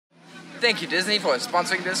Thank you, Disney, for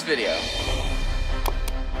sponsoring this video.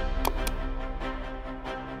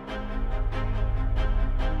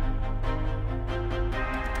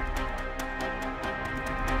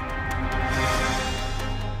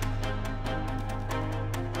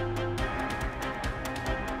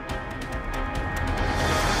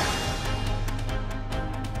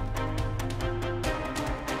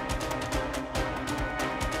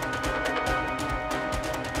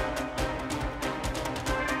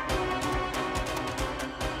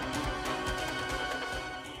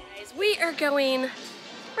 We are going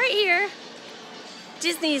right here,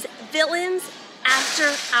 Disney's Villains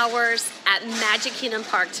After Hours at Magic Kingdom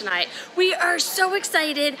Park tonight. We are so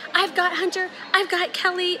excited. I've got Hunter, I've got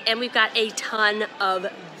Kelly, and we've got a ton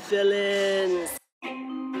of villains.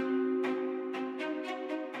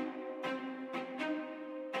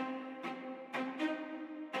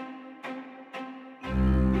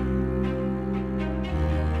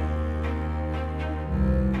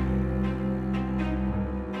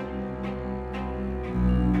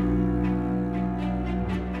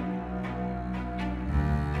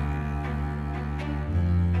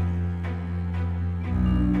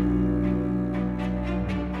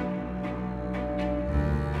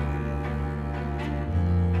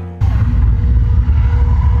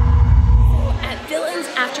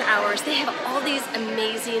 They have all these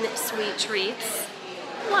amazing sweet treats,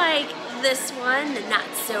 like this one, the Not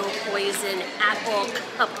So Poison Apple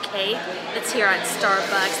Cupcake that's here at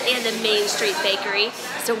Starbucks and the Main Street Bakery.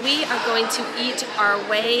 So we are going to eat our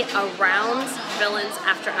way around Villains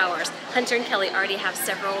After Hours. Hunter and Kelly already have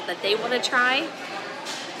several that they want to try.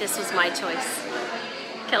 This was my choice.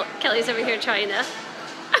 Kelly's over here trying to.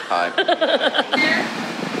 Hi.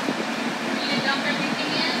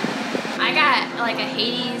 I got like a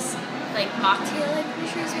Hades mocktail, I'm pretty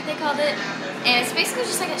sure is what they called it. And it's basically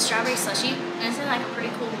just like a strawberry slushie. And it's in like a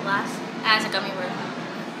pretty cool glass. It has a gummy worm.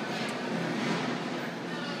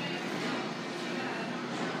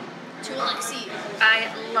 To Alexi.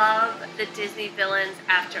 I love the Disney Villains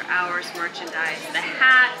After Hours merchandise. The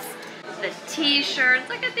hats, the t-shirts.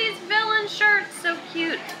 Look at these villain shirts, so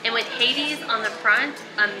cute. And with Hades on the front,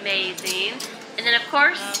 amazing. And then of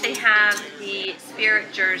course they have the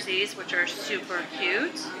Spirit jerseys, which are super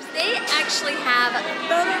cute. They actually have a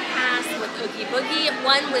photo pass with Oogie Boogie,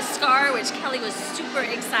 one with Scar, which Kelly was super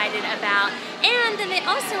excited about. And then they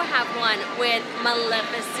also have one with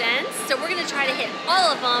Maleficent. So we're gonna try to hit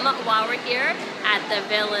all of them while we're here at the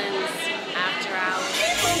Villains After Hours.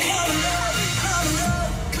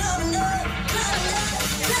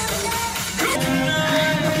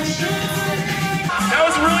 That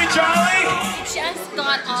was really jolly! Just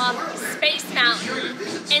got off Space Mountain,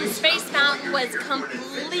 and Space Mountain was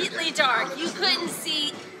completely dark. You couldn't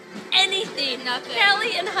see anything. Nothing.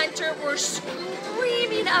 Kelly and Hunter were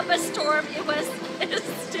screaming up a storm. It was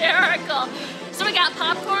hysterical. So we got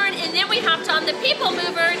popcorn, and then we hopped on the People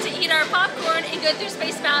Mover to eat our popcorn and go through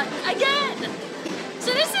Space Mountain again.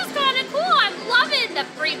 So this is kind of cool. I'm loving the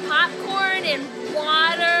free popcorn and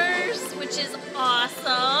waters, which is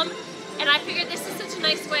awesome. And I figured this is such a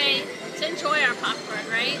nice way to enjoy our popcorn,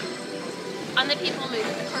 right? On the People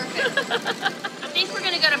Mover. Perfect. I think we're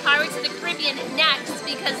gonna go to Pirates of the Caribbean next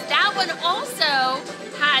because that one also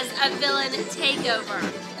has a villain takeover.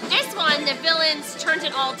 This one, the villains turned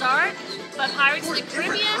it all dark, but Pirates of the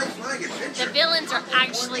Caribbean, the villains are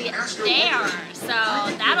actually there. So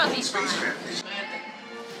that'll be fun.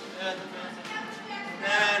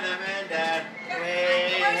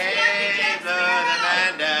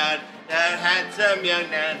 That handsome young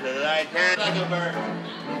man who I can like a bird.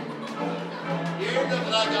 You look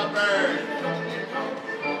like a bird.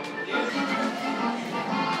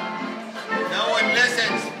 No one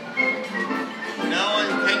listens. No one.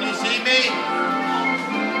 Can you see me?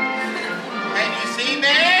 Can you see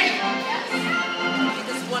me?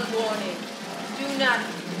 This one warning: do not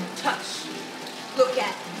touch, look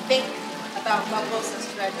at, think about Barbosa's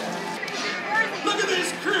treasure. Look at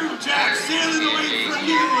this crew, Jack, sailing away from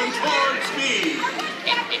you and towards me.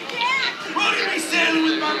 Won't you be sailing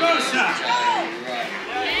with Barbosa?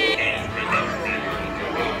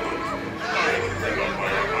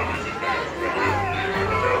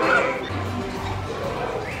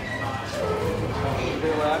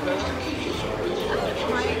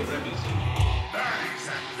 Baddies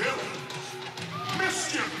and villains,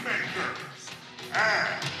 mischief makers,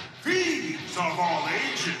 and thieves of all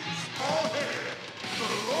ages. All hail the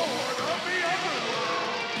Lord of the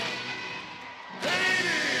Underworld,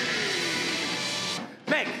 Hades!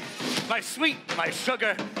 Meg, my sweet, my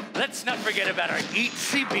sugar, let's not forget about our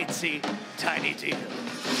itsy-bitsy tiny deal.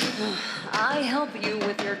 I help you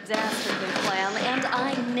with your dastardly plan, and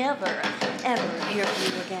I never, ever hear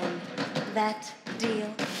from you again. That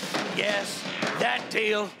deal? Yes, that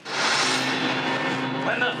deal.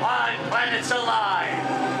 When the 5 planets align,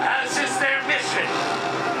 as is their mission,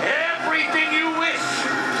 everything you wish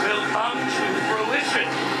will come to fruition.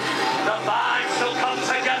 The 5 shall come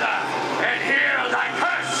together and hear thy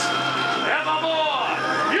curse. Evermore,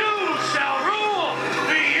 you shall rule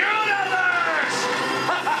the universe!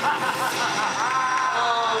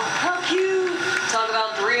 How cute. Talk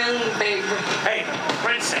about dream big. Hey,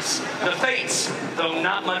 princess, the fates, though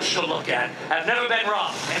not much to look at, have never been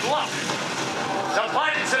wrong. And look, the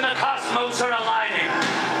planets in the cosmos are aligning.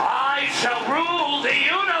 I shall rule the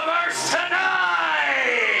universe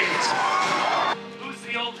tonight! Who's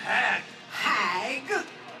the old hag? Hag?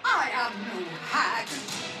 I am no hag.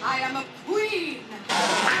 I am a queen.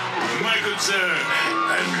 My good sir,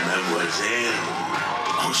 and mademoiselle,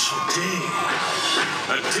 enchanté.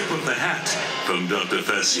 A tip of the hat from Dr.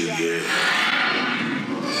 Facilier.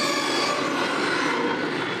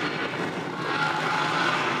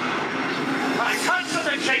 Cut to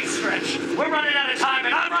the chase, Stretch. We're running out of time,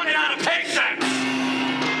 and I'm running out of patience!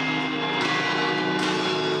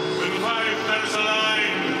 When the 5 planets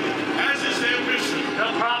align, as is their mission.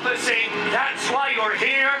 The prophecy, that's why you're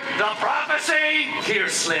here. The prophecy! Here,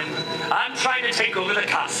 Slim, I'm trying to take over the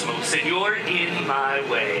cosmos, and you're in my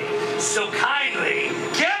way. So kindly,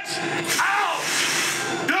 get out!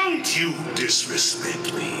 Don't you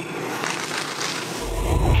disrespect me.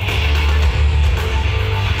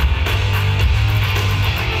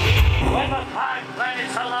 When the 5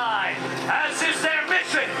 planets align, as is their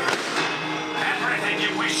mission, everything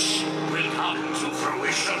you wish will come to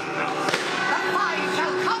fruition. The 5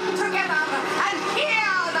 shall come together and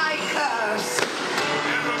hear thy curse.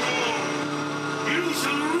 Evermore, you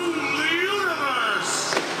shall rule the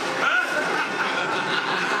universe.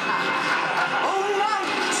 O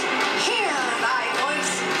night, hear thy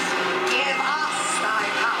voices. Give us thy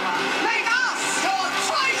power. Make us your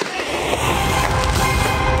choices.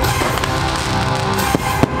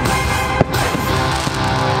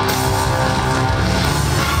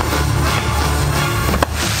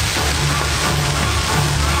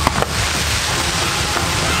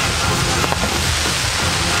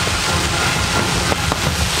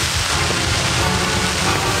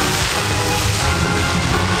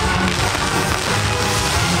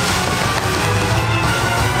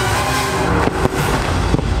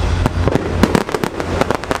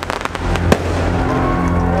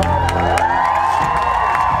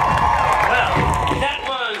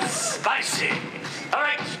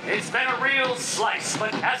 Slice,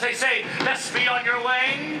 but as they say, best be on your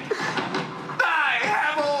way. I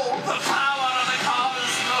have all the power of the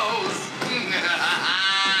cosmos.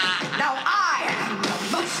 Now I am the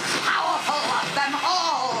most powerful of them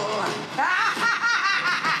all.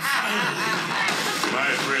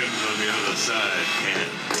 My friends on the other side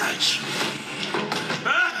can't touch me.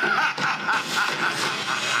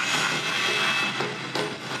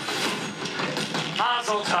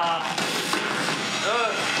 Mazel tov.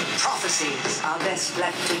 Prophecies are best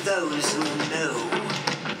left to those who know.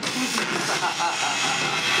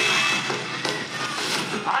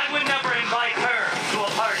 I would never invite her to a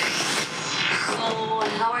party. So,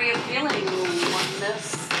 how are you feeling,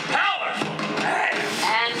 oneness? Powerful! Hey.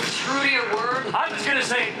 And true to your word? I was gonna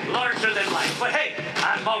say larger than life, but hey,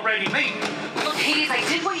 I'm already me. Look, Hades, I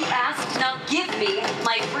did what you asked. Now give me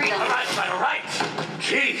my freedom. All right.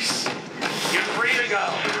 Jeez. You're free to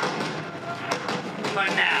go. For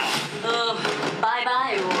now.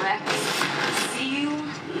 Bye-bye, Rex. See you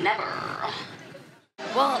never.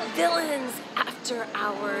 Well, Villains After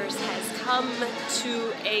Hours has come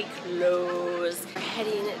to a close. We're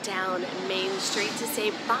heading down Main Street to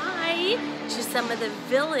say bye to some of the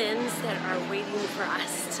villains that are waiting for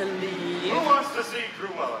us to leave. Who wants to see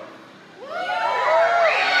Cruella?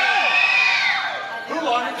 Who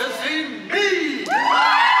wanted to see me?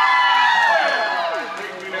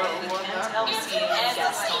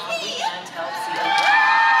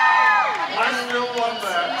 I still want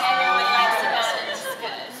that.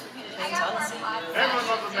 Everyone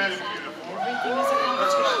loves a man in uniform. Everything is a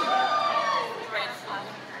competition.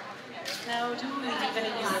 Now, do leave in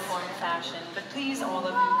a uniform fashion, but please all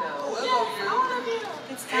of you go.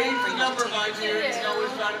 It's time for you to take my dear. It's always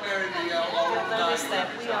trying to marry me. You'll notice that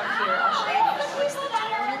we are here ushering you towards the door.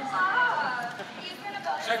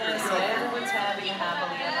 And so everyone's happy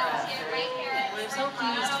happily ever after. We're so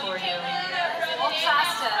pleased for you. Walk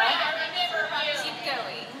faster. Keep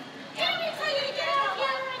going.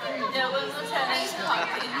 No one was having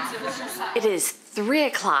pumpkins. It was just It is 3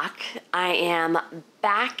 o'clock. I am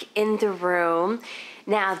back in the room.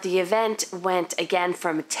 Now, the event went again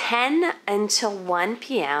from 10 until 1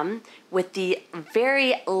 p.m. with the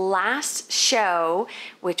very last show,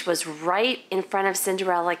 which was right in front of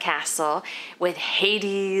Cinderella Castle with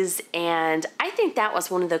Hades. And I think that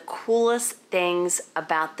was one of the coolest things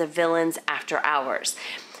about the Villains After Hours.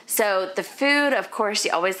 So the food, of course,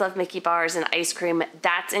 you always love Mickey bars and ice cream.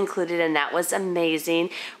 That's included, and that was amazing.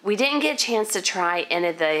 We didn't get a chance to try any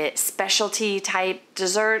of the specialty type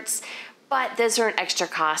desserts, but those are an extra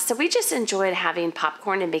cost. So we just enjoyed having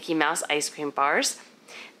popcorn and Mickey Mouse ice cream bars.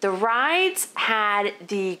 The rides had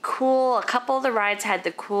the cool, a couple of the rides had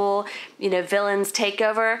the cool, villains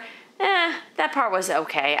takeover. That part was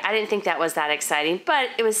okay. I didn't think that was that exciting, but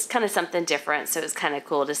it was kind of something different, so it was kind of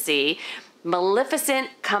cool to see. Maleficent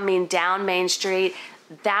coming down Main Street,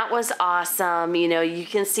 that was awesome. You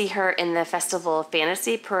can see her in the Festival of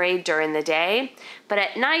Fantasy parade during the day, but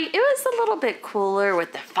at night it was a little bit cooler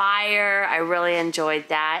with the fire. I really enjoyed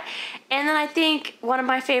that. And then I think one of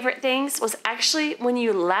my favorite things was actually when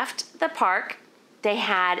you left the park, they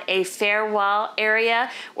had a farewell area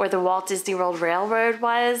where the Walt Disney World Railroad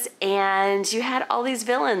was, and you had all these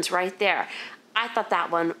villains right there. I thought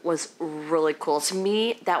that one was really cool. To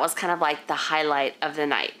me, that was kind of like the highlight of the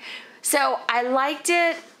night. So I liked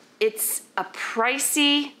it. It's a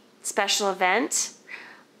pricey special event.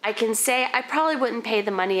 I can say I probably wouldn't pay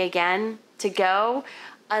the money again to go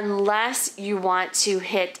unless you want to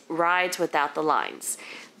hit rides without the lines.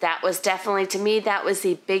 That was definitely, to me, that was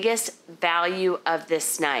the biggest value of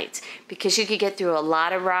this night because you could get through a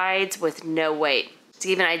lot of rides with no wait. To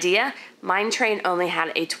give you an idea, Mine Train only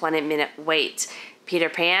had a 20-minute wait. Peter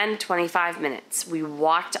Pan, 25 minutes. We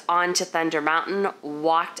walked on to Thunder Mountain,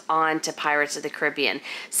 walked on to Pirates of the Caribbean.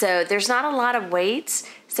 So there's not a lot of waits,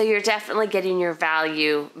 so you're definitely getting your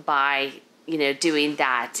value by, doing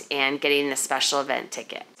that and getting the special event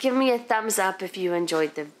ticket. Give me a thumbs up if you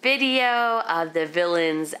enjoyed the video of the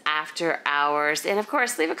Villains After Hours. And of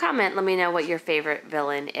course, leave a comment. Let me know what your favorite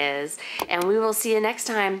villain is. And we will see you next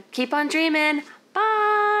time. Keep on dreaming.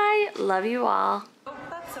 Bye. Love you all.